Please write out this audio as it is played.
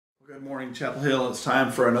Good morning, Chapel Hill. It's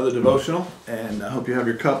time for another devotional, and I hope you have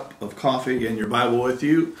your cup of coffee and your Bible with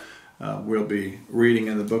you. We'll be reading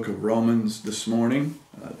in the book of Romans this morning,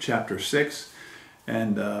 chapter 6,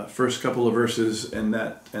 and first couple of verses in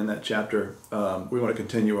that chapter. We want to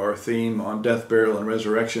continue our theme on death, burial, and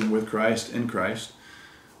resurrection with Christ, in Christ.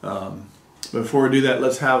 Before we do that,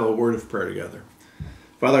 let's have a word of prayer together.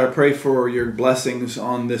 Father, I pray for your blessings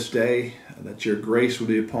on this day, that your grace will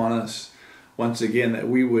be upon us. Once again, that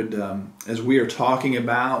we would, as we are talking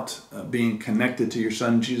about being connected to your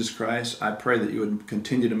Son, Jesus Christ, I pray that you would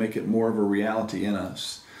continue to make it more of a reality in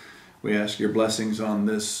us. We ask your blessings on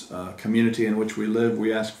this community in which we live.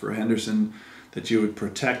 We ask for Henderson that you would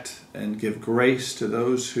protect and give grace to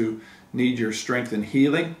those who need your strength and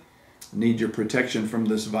healing, need your protection from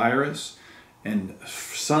this virus. And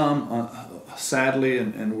some, sadly,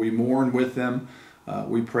 and we mourn with them,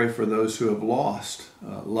 we pray for those who have lost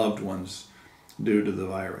loved ones due to the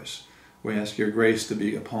virus. We ask your grace to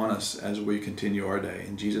be upon us as we continue our day.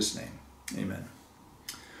 In Jesus' name, amen.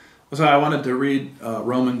 So I wanted to read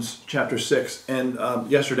Romans chapter 6. And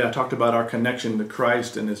yesterday I talked about our connection to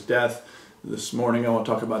Christ and his death. This morning I want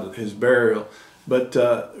to talk about his burial. But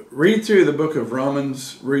read through the book of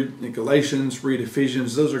Romans, read Galatians, read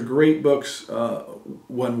Ephesians. Those are great books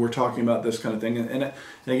when we're talking about this kind of thing. And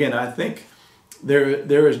again, I think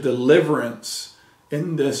there is deliverance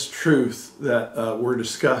in this truth that we're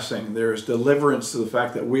discussing. There is deliverance to the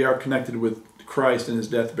fact that we are connected with Christ in his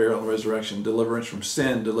death, burial, and resurrection. Deliverance from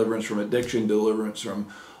sin, deliverance from addiction, deliverance from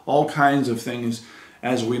all kinds of things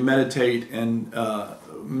as we meditate and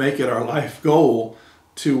make it our life goal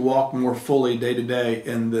to walk more fully day to day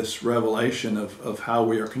in this revelation of how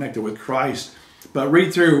we are connected with Christ. But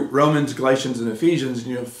read through Romans, Galatians, and Ephesians,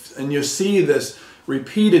 and you see this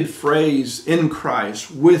repeated phrase, in Christ,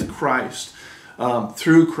 with Christ,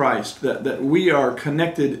 through Christ, that we are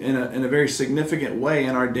connected in a very significant way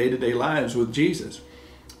in our day-to-day lives with Jesus.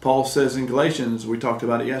 Paul says in Galatians, we talked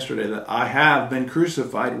about it yesterday, that I have been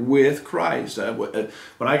crucified with Christ. When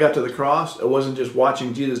I got to the cross, it wasn't just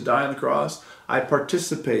watching Jesus die on the cross. I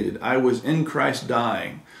participated. I was in Christ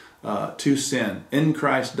dying to sin, in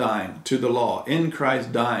Christ dying to the law, in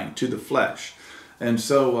Christ dying to the flesh. And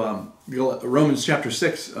so Romans chapter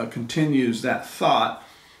 6 continues that thought.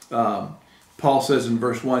 Paul says in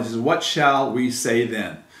verse 1, he says, what shall we say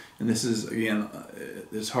then? And this is, again,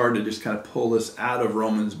 it's hard to just kind of pull this out of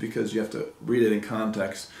Romans because you have to read it in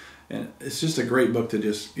context. And it's just a great book to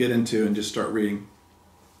just get into and just start reading.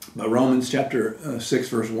 But Romans chapter 6,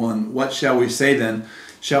 verse 1, what shall we say then?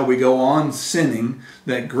 Shall we go on sinning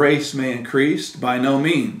that grace may increase? By no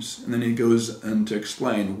means. And then he goes on to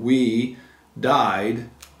explain, we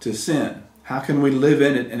died to sin. How can we live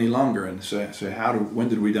in it any longer? And so when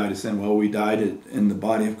did we die to sin? Well, we died in the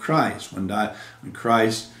body of Christ. When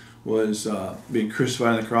Christ was being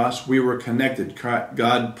crucified on the cross, we were connected.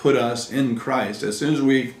 God put us in Christ. As soon as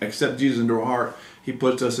we accept Jesus into our heart, he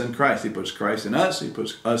puts us in Christ. He puts Christ in us. He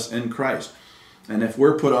puts us in Christ. And if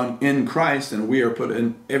we're put on in Christ, then we are put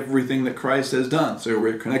in everything that Christ has done. So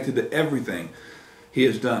we're connected to everything he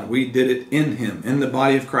has done. We did it in him. In the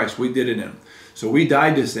body of Christ, we did it in him. So we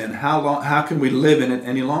died to sin. How can we live in it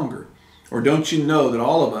any longer? Or don't you know that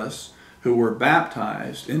all of us who were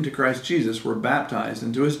baptized into Christ Jesus were baptized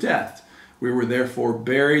into his death? We were therefore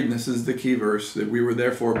buried, and this is the key verse, that we were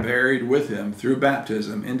therefore buried with him through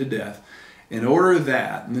baptism into death, in order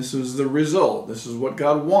that, and this was the result, this is what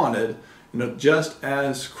God wanted, just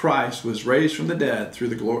as Christ was raised from the dead through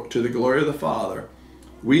to the glory of the Father,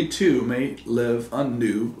 we too may live a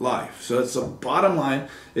new life. So it's the bottom line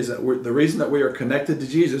is that the reason that we are connected to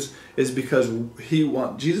Jesus is because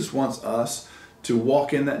Jesus wants us to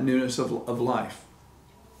walk in that newness of life.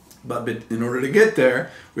 But in order to get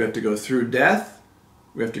there, we have to go through death,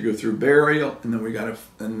 we have to go through burial, and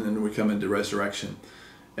then we come into resurrection.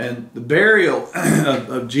 And the burial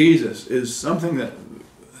of Jesus is something that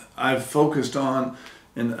I've focused on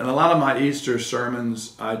in a lot of my Easter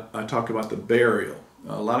sermons. I talk about the burial.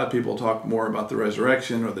 A lot of people talk more about the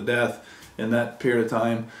resurrection or the death in that period of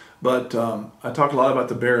time, but I talk a lot about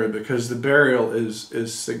the burial because the burial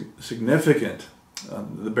is significant.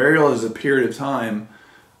 The burial is a period of time.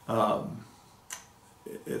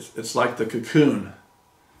 It's like the cocoon,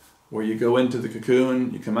 where you go into the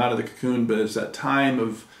cocoon, you come out of the cocoon, but it's that time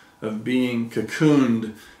of being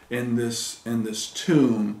cocooned in this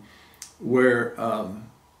tomb, where a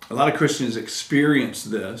lot of Christians experience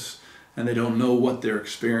this. And they don't know what they're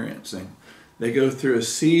experiencing. They go through a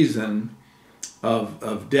season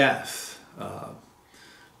of death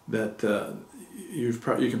that you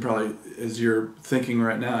can probably, as you're thinking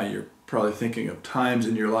right now, you're probably thinking of times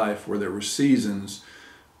in your life where there were seasons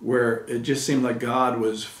where it just seemed like God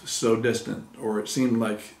was so distant, or it seemed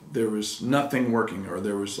like there was nothing working, or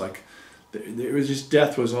there was just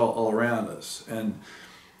death was all around us. And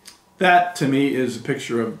that to me is a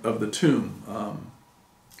picture of the tomb,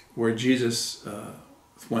 where Jesus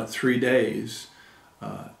went 3 days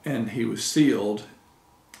and he was sealed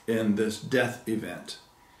in this death event.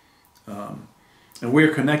 And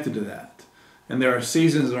we're connected to that. And there are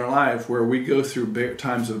seasons in our life where we go through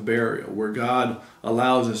times of burial, where God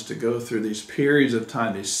allows us to go through these periods of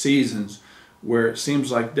time, these seasons where it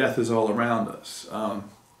seems like death is all around us.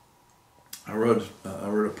 I wrote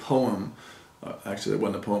a poem. Actually, it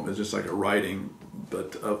wasn't a poem. It was just like a writing,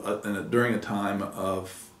 but during a time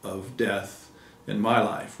of death in my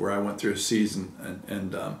life, where I went through a season,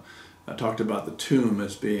 and I talked about the tomb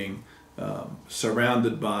as being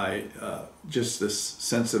surrounded by just this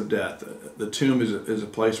sense of death. The tomb is a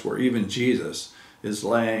place where even Jesus is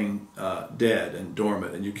laying dead and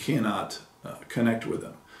dormant, and you cannot connect with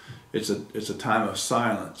him. It's a time of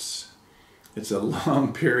silence. It's a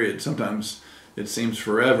long period. Sometimes it seems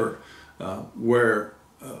forever, where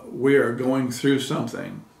we are going through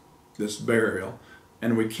something, this burial,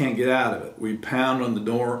 and we can't get out of it. We pound on the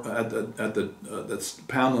door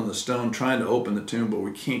pound on the stone trying to open the tomb, but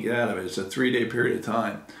we can't get out of it. It's a 3-day period of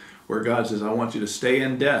time where God says, I want you to stay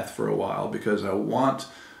in death for a while, because I want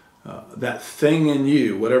that thing in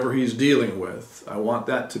you, whatever he's dealing with, I want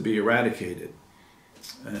that to be eradicated.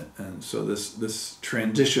 And so this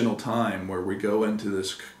transitional time where we go into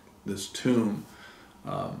this tomb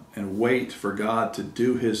and wait for God to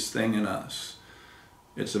do his thing in us.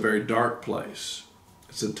 It's a very dark place.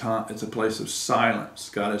 It's a place of silence.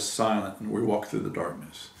 God is silent, and we walk through the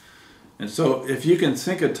darkness. And so if you can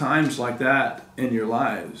think of times like that in your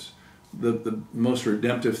lives, the most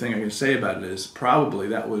redemptive thing I can say about it is probably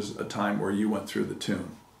that was a time where you went through the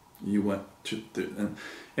tomb. You went through,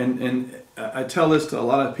 and I tell this to a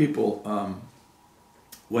lot of people,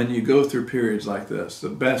 when you go through periods like this, the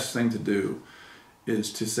best thing to do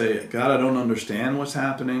is to say, God, I don't understand what's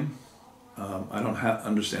happening. I don't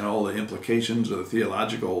understand all the implications or the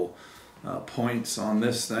theological points on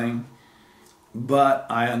this thing, but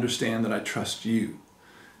I understand that I trust you.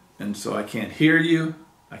 And so I can't hear you,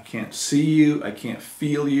 I can't see you, I can't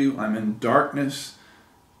feel you, I'm in darkness,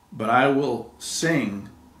 but I will sing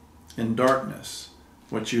in darkness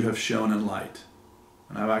what you have shown in light.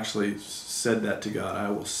 And I've actually said that to God. I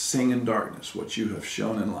will sing in darkness what you have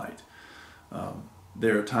shown in light.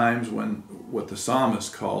 There are times when, what the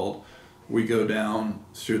psalmist called, we go down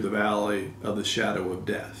through the valley of the shadow of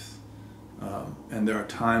death. And there are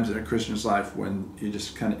times in a Christian's life when you're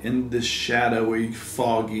just kind of in this shadowy,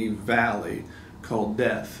 foggy valley called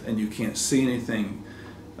death, and you can't see anything.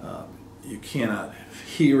 You cannot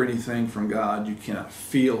hear anything from God. You cannot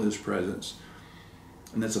feel his presence.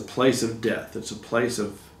 And it's a place of death. It's a place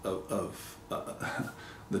of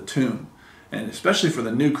the tomb. And especially for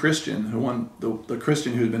the new Christian, the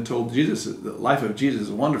Christian who's been told the life of Jesus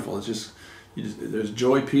is wonderful. It's just, there's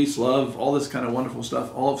joy, peace, love, all this kind of wonderful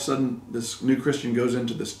stuff. All of a sudden, this new Christian goes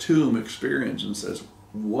into this tomb experience and says,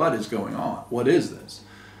 what is going on? What is this?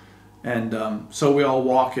 And so we all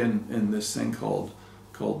walk in this thing called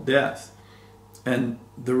death. And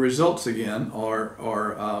the results, again,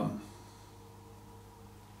 are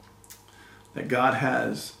that God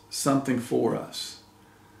has something for us.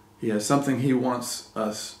 He has something he wants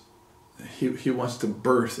us, he wants to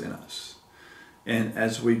birth in us. And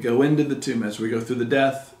as we go into the tomb, as we go through the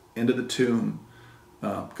death, into the tomb,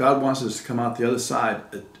 God wants us to come out the other side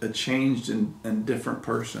a changed and different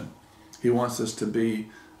person. He wants us to be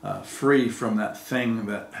free from that thing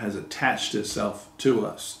that has attached itself to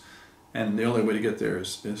us. And the only way to get there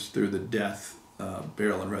is through the death,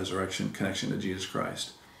 burial, and resurrection connection to Jesus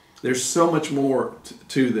Christ. There's so much more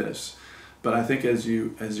to this. But I think as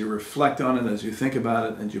you reflect on it, as you think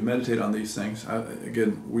about it, and you meditate on these things, I need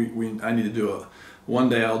to do one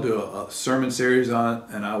day I'll do a sermon series on it,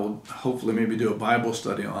 and I will hopefully maybe do a Bible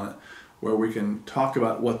study on it, where we can talk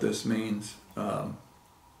about what this means.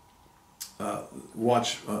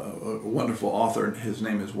 Watch a wonderful author, his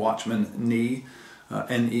name is Watchman Nee,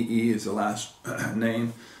 N-E-E is the last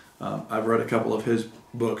name. I've read a couple of his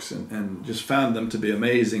books and just found them to be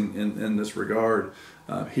amazing in this regard.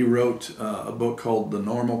 He wrote a book called The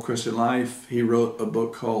Normal Christian Life. He wrote a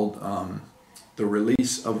book called The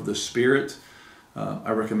Release of the Spirit.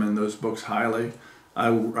 I recommend those books highly. I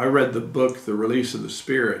read the book The Release of the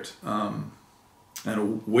Spirit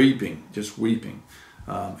and weeping, just weeping.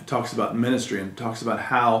 It talks about ministry and talks about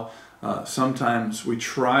how sometimes we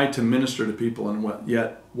try to minister to people, and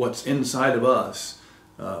yet what's inside of us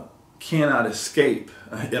cannot escape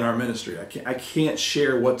in our ministry. I can't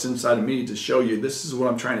share what's inside of me to show you this is what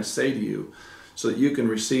I'm trying to say to you so that you can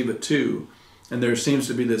receive it too. And there seems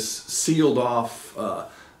to be this sealed off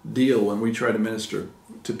deal when we try to minister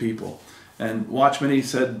to people. And Watchman, he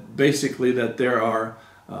said basically that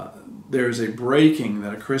there's a breaking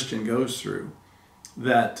that a Christian goes through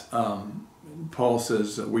that Paul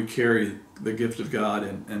says that we carry the gift of God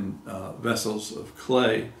in vessels of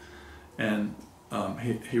clay. And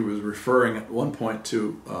he was referring at one point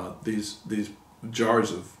to these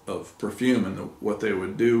jars of perfume and what they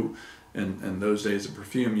would do in those days of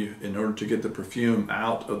perfume. In order to get the perfume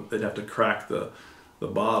out, they'd have to crack the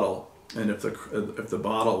bottle, and if the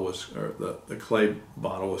bottle was, or the clay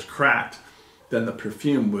bottle was cracked, then the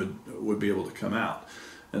perfume would be able to come out.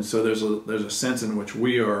 And so there's a sense in which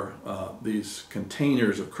we are these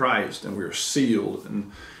containers of Christ, and we are sealed,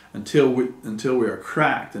 and until we are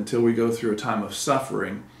cracked, until we go through a time of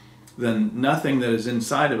suffering, then nothing that is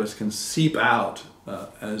inside of us can seep out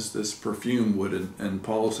as this perfume would in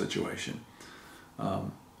Paul's situation.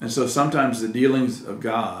 And so sometimes the dealings of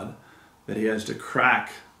God, that he has to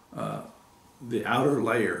crack the outer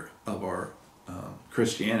layer of our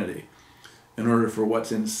Christianity in order for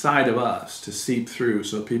what's inside of us to seep through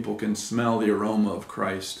so people can smell the aroma of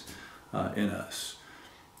Christ in us.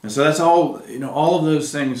 And so that's all, all of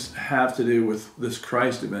those things have to do with this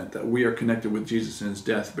Christ event, that we are connected with Jesus in his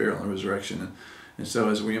death, burial, and resurrection. And so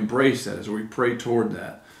as we embrace that, as we pray toward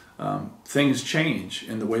that, things change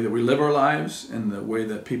in the way that we live our lives, in the way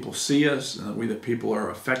that people see us, and the way that people are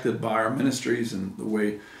affected by our ministries, and the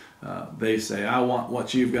way they say, I want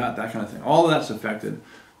what you've got, that kind of thing. All of that's affected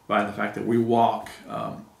by the fact that we walk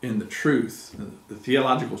in the truth, the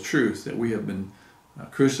theological truth that we have been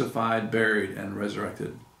crucified, buried, and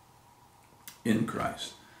resurrected in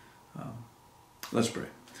Christ. Let's pray.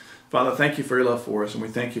 Father, thank you for your love for us, and we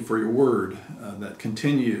thank you for your word that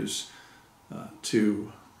continues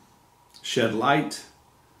to shed light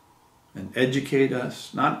and educate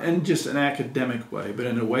us, not in just an academic way, but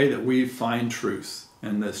in a way that we find truth,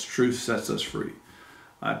 and this truth sets us free.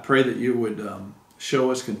 I pray that you would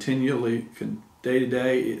show us continually, day to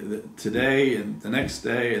day, today and the next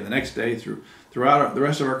day and the next day, throughout the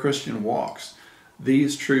rest of our Christian walks,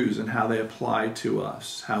 these truths and how they apply to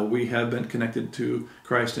us, how we have been connected to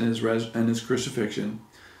Christ in his crucifixion,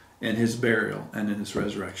 in his burial, and in his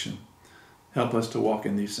resurrection. Help us to walk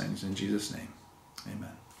in these things. In Jesus' name,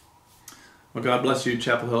 amen. Well, God bless you,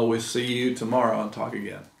 Chapel Hill. We'll see you tomorrow and talk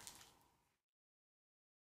again.